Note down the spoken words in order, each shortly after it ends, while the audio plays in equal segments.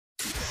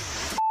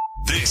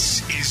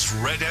This is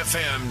Red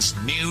FM's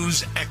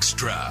News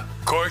Extra,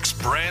 Cork's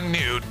brand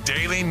new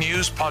daily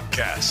news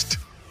podcast.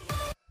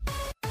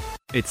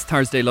 It's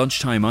Thursday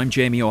lunchtime. I'm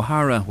Jamie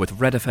O'Hara with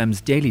Red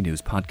FM's daily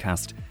news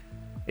podcast.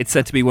 It's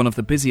said to be one of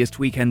the busiest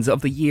weekends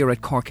of the year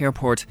at Cork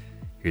Airport.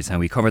 Here's how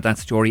we covered that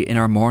story in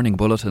our morning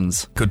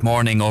bulletins. Good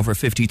morning. Over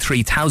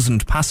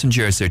 53,000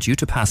 passengers are due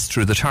to pass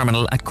through the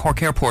terminal at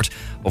Cork Airport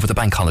over the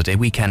bank holiday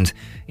weekend.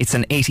 It's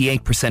an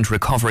 88%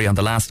 recovery on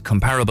the last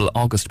comparable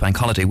August bank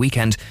holiday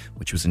weekend,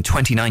 which was in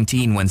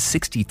 2019 when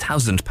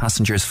 60,000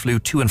 passengers flew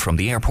to and from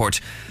the airport.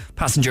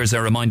 Passengers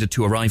are reminded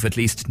to arrive at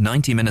least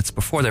 90 minutes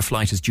before their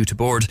flight is due to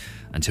board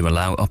and to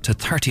allow up to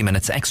 30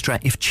 minutes extra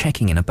if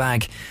checking in a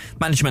bag.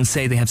 Management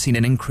say they have seen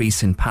an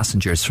increase in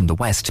passengers from the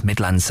West,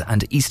 Midlands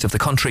and East of the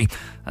country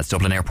as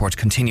Dublin Airport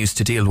continues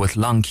to deal with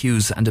long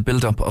queues and a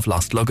build-up of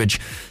lost luggage.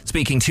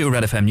 Speaking to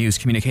Red FM News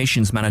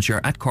Communications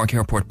Manager at Cork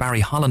Airport, Barry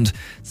Holland,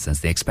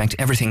 says they expect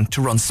everything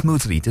to run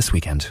smoothly this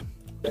weekend.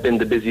 It's been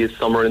the busiest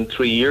summer in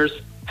 3 years.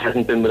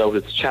 Hasn't been without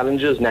its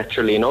challenges,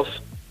 naturally enough.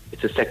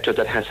 It's a sector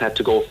that has had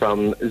to go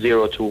from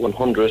 0 to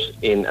 100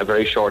 in a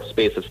very short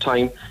space of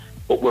time.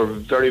 But we're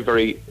very,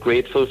 very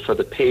grateful for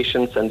the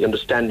patience and the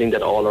understanding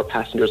that all our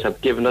passengers have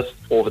given us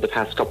over the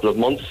past couple of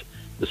months.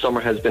 The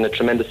summer has been a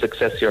tremendous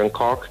success here in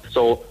Cork.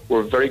 So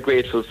we're very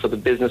grateful for the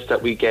business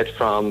that we get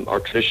from our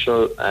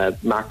traditional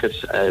market,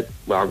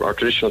 our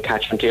traditional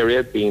catchment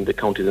area, being the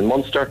counties in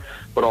Munster,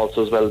 but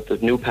also as well the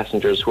new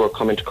passengers who are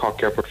coming to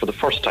Cork Airport for the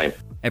first time.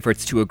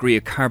 Efforts to agree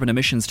a carbon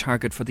emissions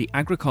target for the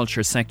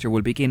agriculture sector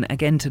will begin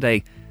again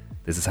today.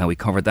 This is how we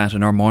covered that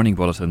in our morning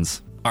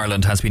bulletins.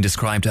 Ireland has been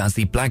described as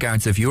the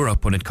blackguards of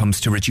Europe when it comes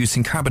to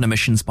reducing carbon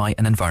emissions by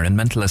an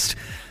environmentalist.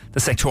 The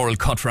sectoral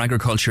cut for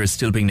agriculture is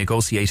still being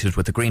negotiated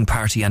with the Green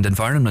Party and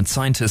environment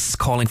scientists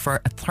calling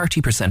for a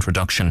 30%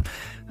 reduction.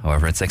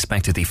 However, it's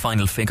expected the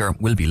final figure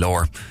will be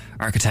lower.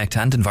 Architect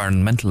and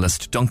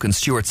environmentalist Duncan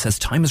Stewart says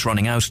time is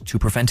running out to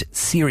prevent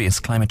serious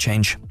climate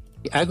change.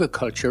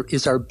 Agriculture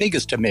is our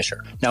biggest emitter.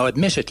 Now,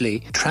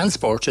 admittedly,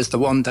 transport is the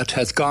one that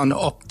has gone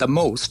up the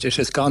most. It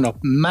has gone up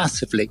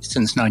massively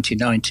since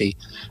 1990,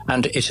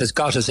 and it has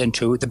got us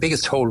into the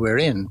biggest hole we're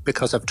in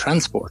because of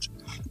transport.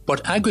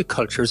 But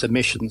agriculture's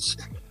emissions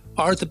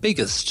are the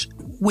biggest.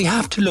 We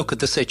have to look at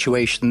the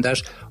situation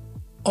that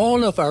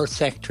all of our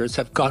sectors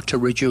have got to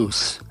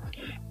reduce.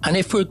 And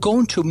if we're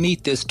going to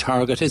meet this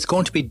target, it's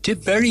going to be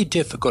very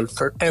difficult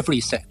for every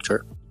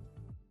sector.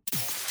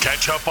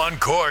 Catch up on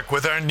Cork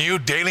with our new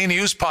daily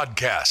news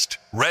podcast,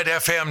 Red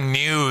FM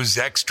News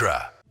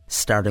Extra.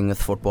 Starting with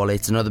football,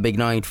 it's another big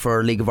night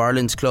for League of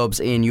Ireland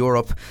clubs in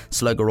Europe.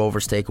 Sligo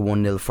Rovers take a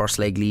 1-0 first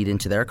leg lead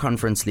into their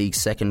Conference League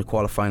second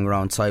qualifying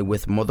round tie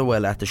with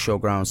Motherwell at the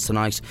showgrounds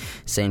tonight.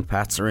 St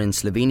Pat's are in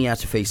Slovenia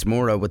to face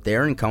Mura with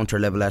their encounter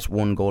level at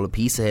 1 goal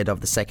apiece ahead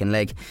of the second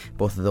leg.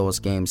 Both of those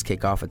games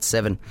kick off at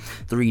 7.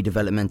 The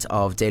redevelopment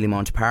of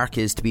Dalymount Park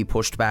is to be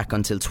pushed back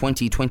until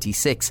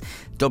 2026.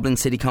 Dublin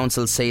City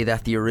Council say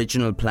that the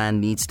original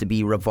plan needs to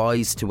be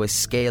revised to a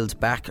scaled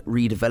back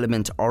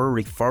redevelopment or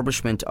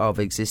refurbishment of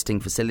existing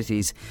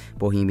facilities.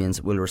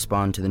 Bohemians will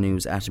respond to the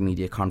news at a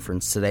media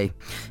conference today.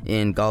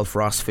 In golf,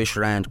 Ross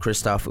Fisher and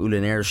Christophe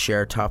Oulinaire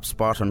share top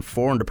spot on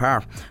 4 under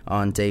par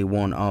on day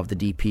 1 of the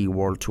DP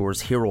World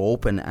Tour's Hero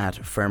Open at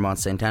Fairmont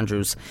St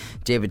Andrews.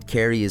 David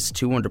Carey is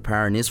 2 under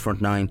par in his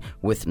front 9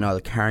 with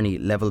Niall Carney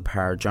level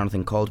par,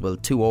 Jonathan Caldwell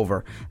 2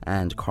 over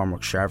and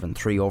Cormac Sharvin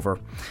 3 over.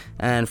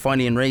 And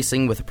finally in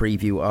racing, with a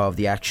preview of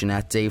the action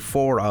at day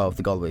 4 of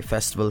the Galway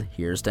Festival,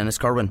 here's Dennis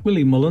Corwin.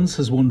 Willie Mullins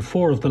has won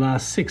 4 of the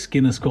last 6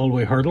 Guinness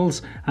Galway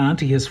hurdles, and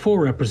he has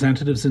 4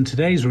 representatives in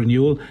today's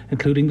renewal,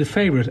 including the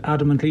favourite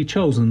adamantly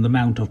chosen, the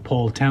Mount of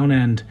Paul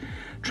Townend.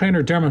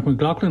 Trainer Dermot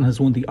McLaughlin has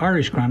won the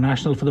Irish Grand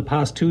National for the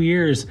past 2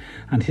 years,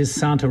 and his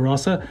Santa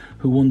Rosa,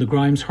 who won the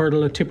Grimes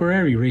hurdle at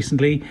Tipperary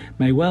recently,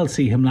 may well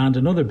see him land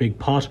another big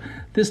pot,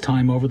 this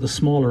time over the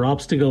smaller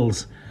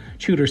obstacles.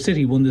 Tudor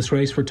City won this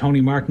race for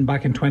Tony Martin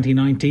back in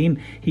 2019.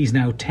 He's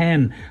now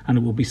 10, and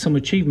it would be some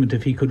achievement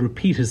if he could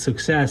repeat his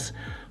success.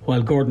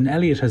 While Gordon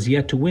Elliott has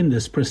yet to win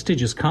this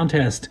prestigious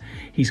contest.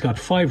 He's got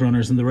 5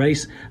 runners in the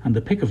race, and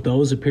the pick of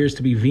those appears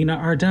to be Vina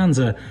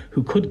Ardanza,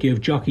 who could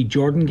give jockey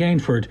Jordan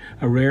Gainford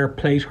a rare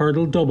plate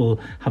hurdle double,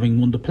 having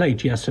won the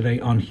plate yesterday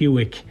on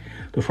Hewick.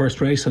 The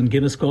first race on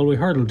Guinness Galway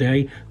Hurdle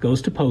Day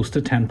goes to post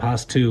at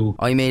 2:10.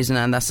 I'm Aizen,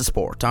 and that's the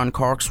sport on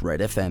Cork's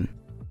Red FM.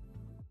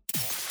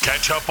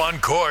 Catch up on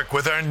Cork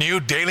with our new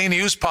daily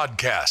news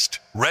podcast,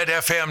 Red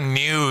FM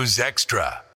News Extra.